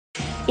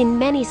In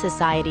many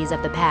societies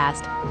of the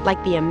past, like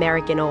the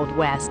American Old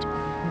West,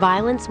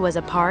 violence was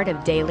a part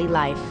of daily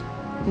life.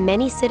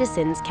 Many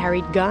citizens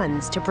carried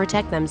guns to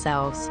protect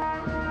themselves.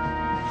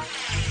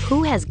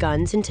 Who has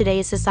guns in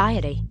today's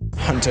society?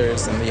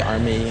 Hunters in the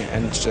army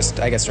and just,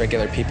 I guess,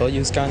 regular people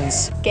use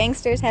guns.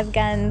 Gangsters have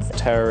guns.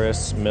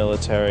 Terrorists,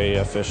 military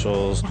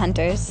officials.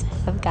 Hunters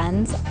have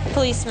guns.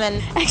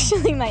 Policemen.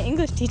 Actually, my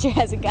English teacher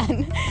has a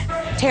gun.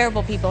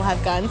 Terrible people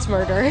have guns,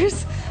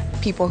 murderers.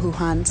 People who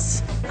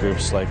hunt.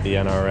 Groups like the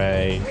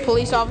NRA.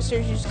 Police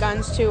officers use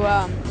guns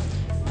to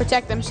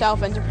protect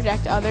themselves and to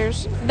protect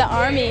others. The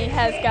army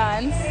has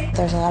guns.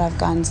 There's a lot of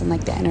guns in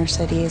like the inner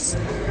cities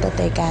that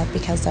they get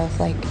because of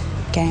like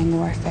gang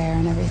warfare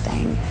and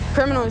everything.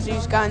 Criminals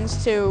use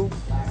guns to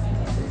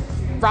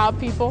rob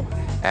people.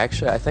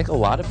 Actually, I think a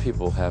lot of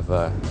people have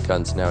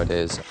guns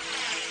nowadays.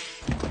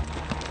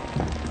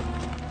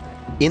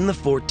 In the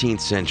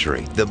 14th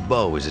century, the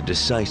bow is a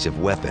decisive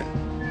weapon.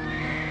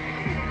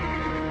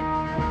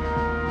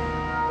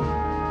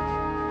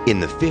 In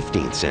the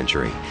 15th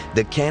century,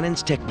 the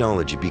cannon's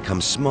technology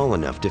becomes small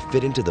enough to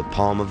fit into the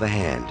palm of a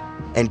hand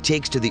and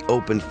takes to the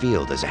open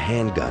field as a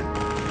handgun.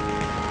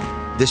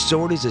 The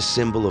sword is a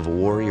symbol of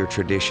warrior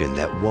tradition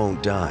that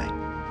won't die,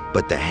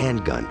 but the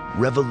handgun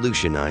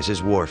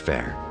revolutionizes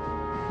warfare.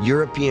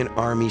 European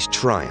armies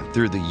triumph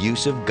through the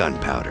use of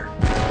gunpowder.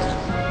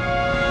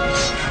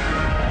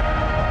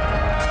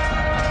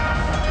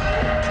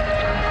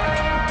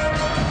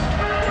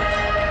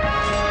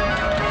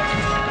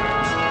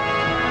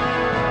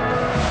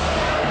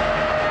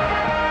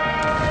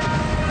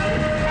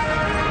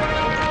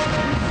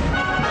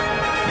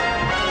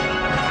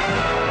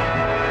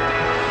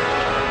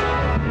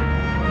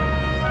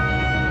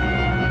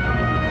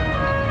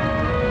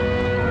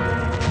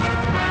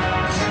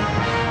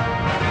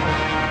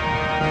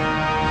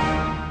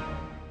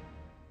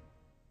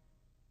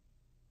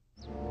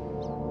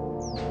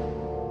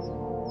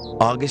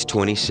 August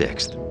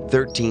 26,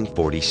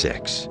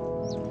 1346.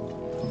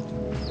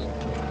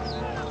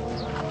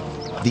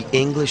 The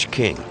English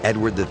king,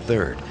 Edward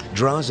III,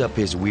 draws up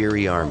his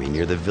weary army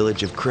near the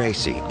village of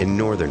Crecy in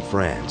northern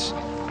France.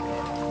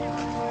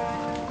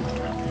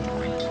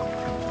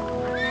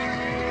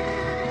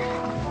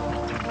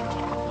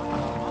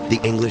 The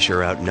English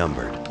are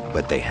outnumbered,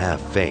 but they have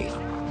faith.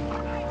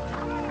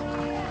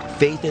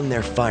 Faith in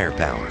their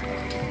firepower,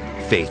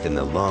 faith in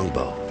the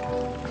longbow.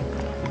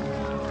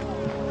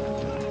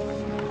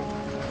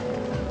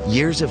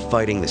 Years of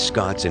fighting the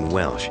Scots and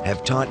Welsh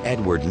have taught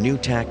Edward new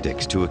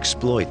tactics to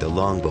exploit the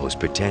longbow's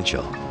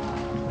potential.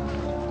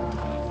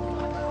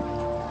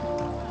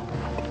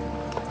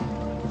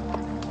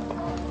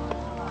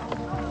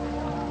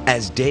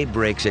 As day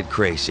breaks at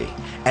Crecy,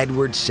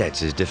 Edward sets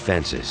his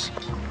defenses.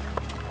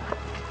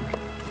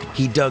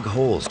 He dug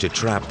holes to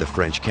trap the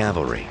French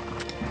cavalry.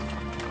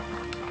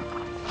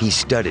 He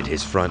studded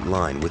his front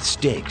line with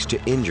stakes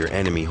to injure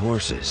enemy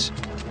horses.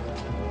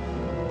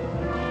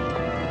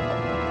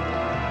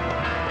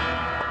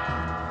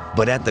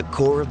 But at the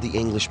core of the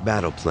English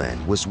battle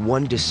plan was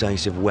one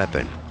decisive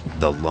weapon,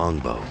 the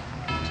longbow.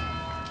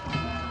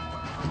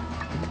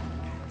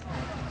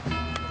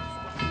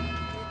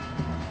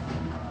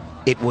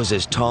 It was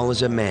as tall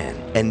as a man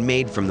and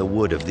made from the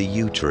wood of the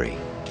yew tree.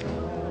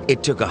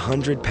 It took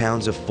 100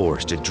 pounds of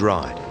force to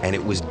draw it, and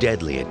it was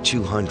deadly at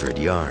 200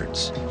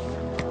 yards.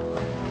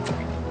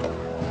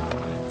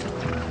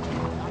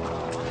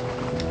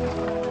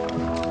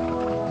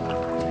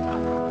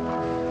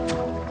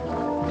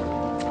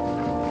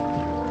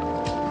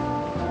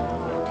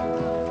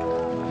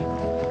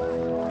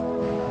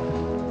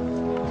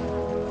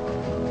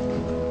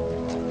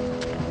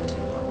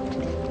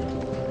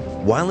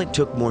 While it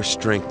took more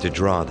strength to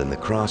draw than the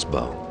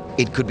crossbow,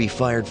 it could be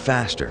fired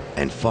faster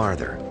and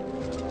farther.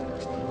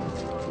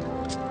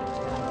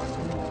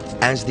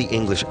 As the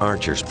English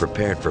archers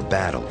prepared for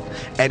battle,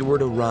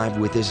 Edward arrived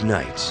with his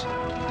knights.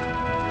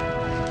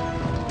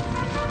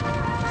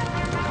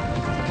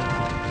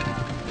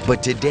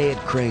 But today at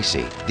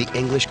Crecy, the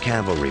English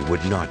cavalry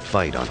would not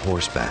fight on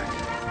horseback.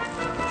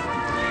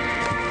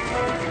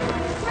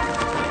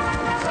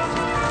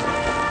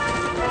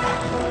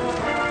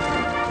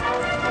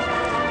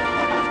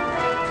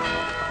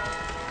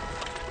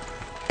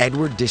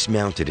 Edward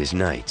dismounted his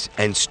knights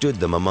and stood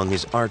them among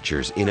his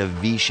archers in a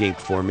V-shaped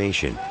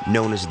formation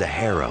known as the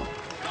harrow.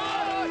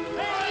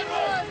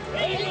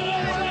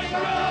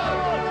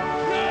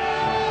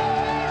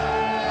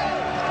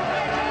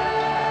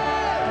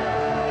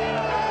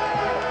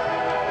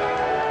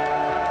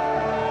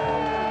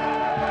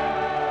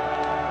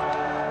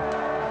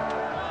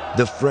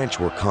 The French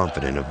were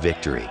confident of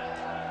victory.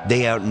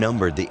 They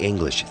outnumbered the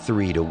English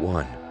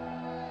 3-1.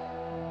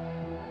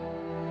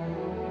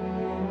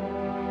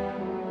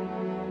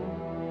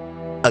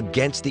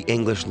 Against the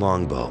English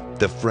longbow,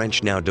 the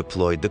French now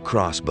deployed the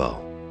crossbow.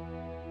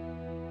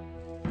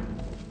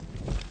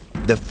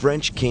 The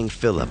French King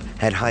Philip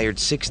had hired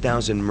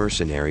 6,000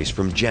 mercenaries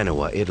from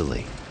Genoa,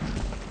 Italy.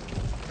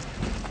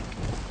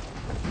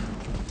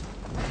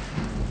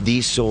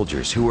 These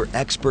soldiers, who were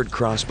expert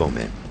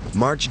crossbowmen,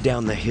 marched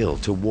down the hill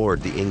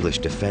toward the English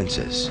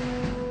defenses.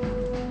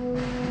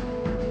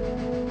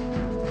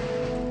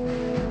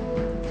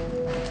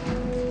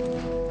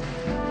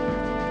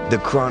 The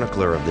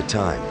chronicler of the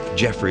time,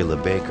 Geoffrey Le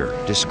Baker,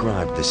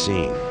 described the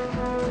scene.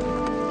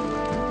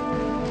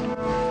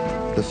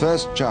 The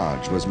first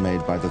charge was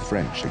made by the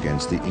French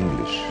against the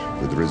English,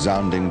 with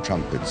resounding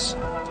trumpets,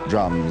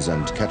 drums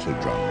and kettle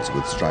drums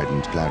with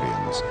strident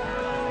clarions.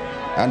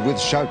 And with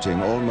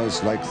shouting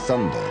almost like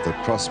thunder, the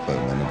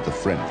crossbowmen of the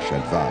French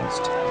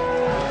advanced.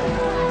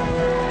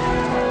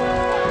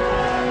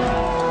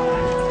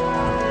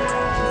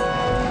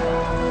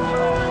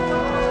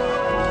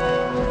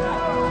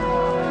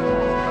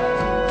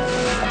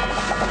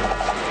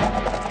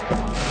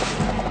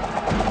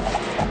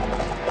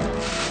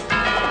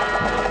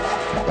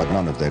 But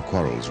none of their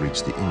quarrels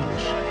reached the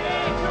English.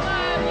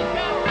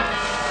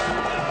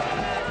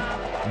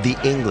 The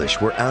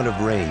English were out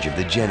of range of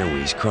the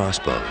Genoese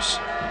crossbows.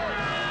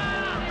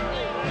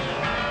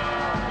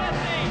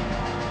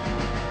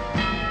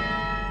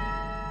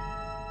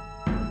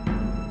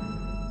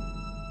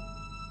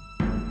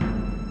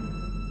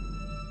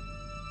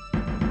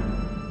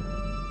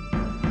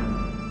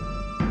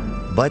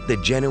 But the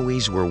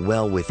Genoese were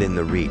well within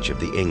the reach of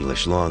the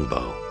English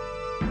longbow.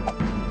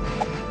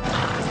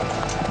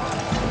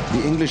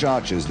 The English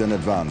archers then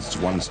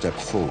advanced one step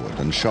forward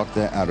and shot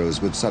their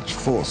arrows with such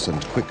force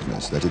and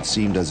quickness that it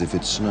seemed as if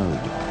it snowed.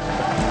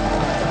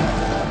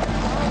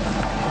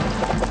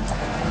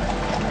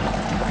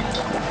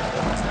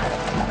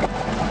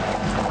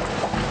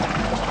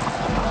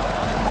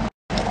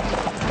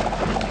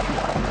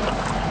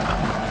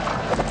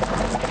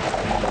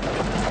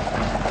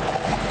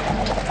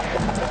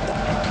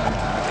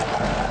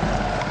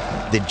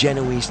 The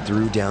Genoese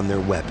threw down their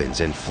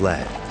weapons and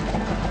fled.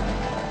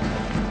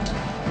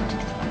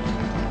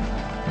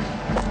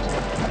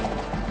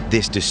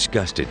 This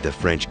disgusted the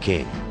French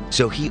king,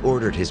 so he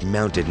ordered his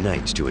mounted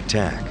knights to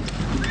attack.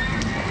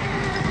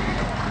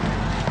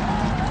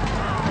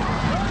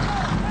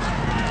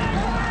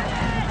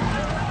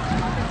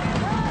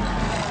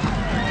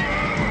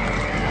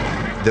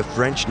 The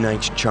French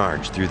knights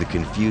charged through the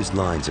confused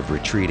lines of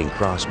retreating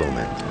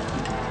crossbowmen.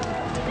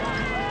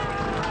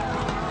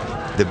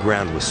 The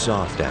ground was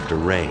soft after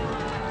rain.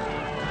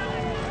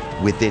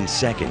 Within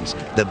seconds,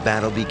 the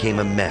battle became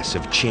a mess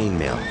of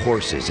chainmail,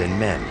 horses, and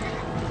men,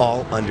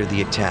 all under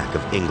the attack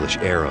of English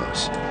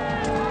arrows.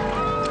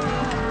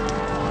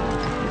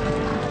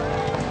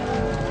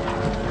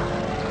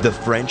 The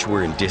French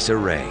were in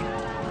disarray.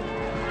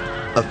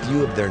 A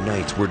few of their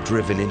knights were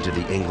driven into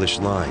the English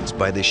lines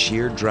by the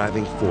sheer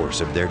driving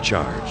force of their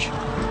charge.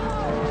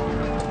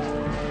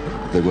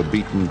 They were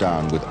beaten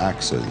down with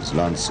axes,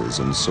 lances,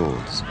 and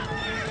swords.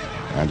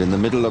 And in the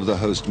middle of the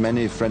host,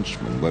 many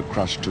Frenchmen were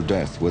crushed to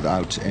death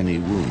without any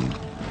wound,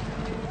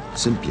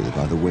 simply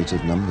by the weight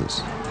of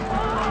numbers.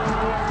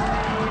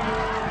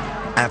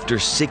 After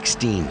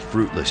 16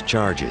 fruitless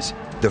charges,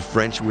 the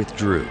French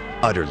withdrew,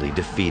 utterly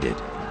defeated.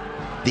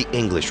 The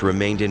English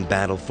remained in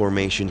battle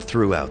formation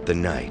throughout the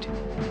night.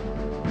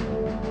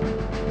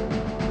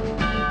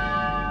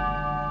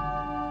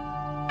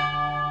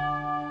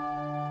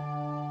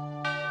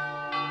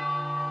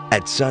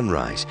 At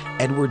sunrise,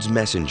 Edward's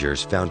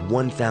messengers found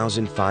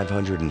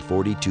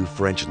 1,542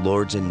 French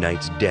lords and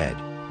knights dead,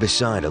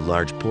 beside a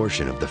large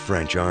portion of the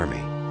French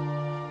army.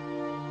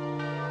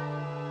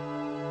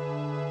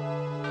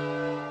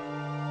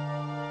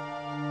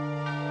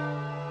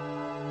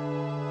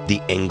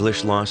 The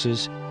English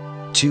losses?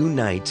 2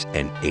 knights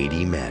and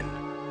 80 men.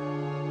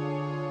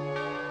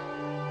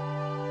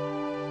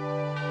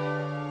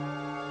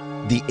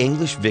 The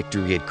English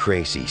victory at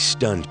Crecy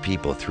stunned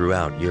people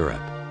throughout Europe.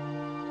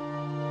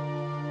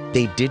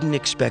 They didn't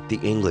expect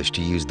the English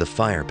to use the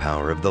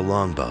firepower of the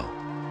longbow.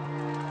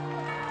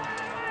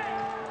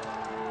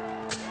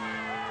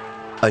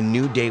 A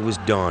new day was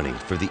dawning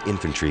for the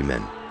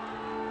infantrymen.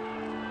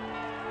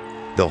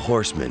 The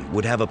horseman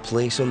would have a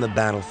place on the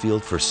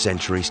battlefield for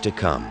centuries to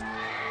come,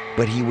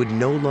 but he would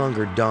no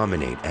longer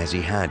dominate as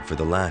he had for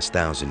the last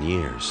 1,000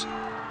 years.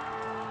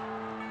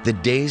 The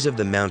days of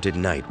the mounted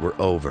knight were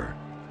over.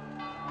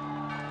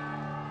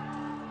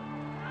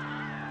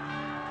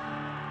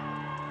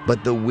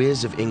 But the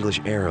whiz of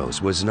English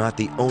arrows was not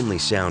the only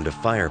sound of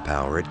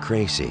firepower at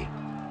Crecy.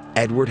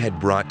 Edward had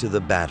brought to the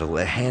battle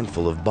a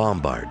handful of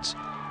bombards,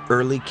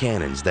 early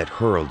cannons that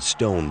hurled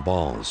stone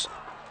balls.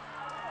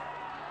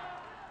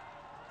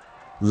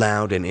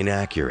 Loud and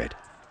inaccurate,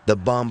 the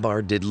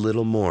bombard did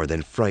little more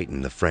than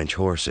frighten the French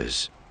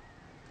horses.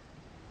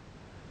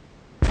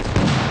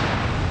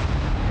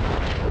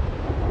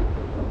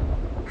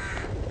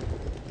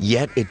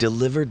 Yet it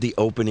delivered the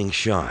opening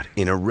shot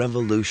in a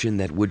revolution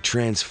that would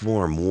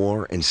transform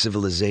war and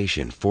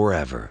civilization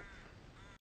forever.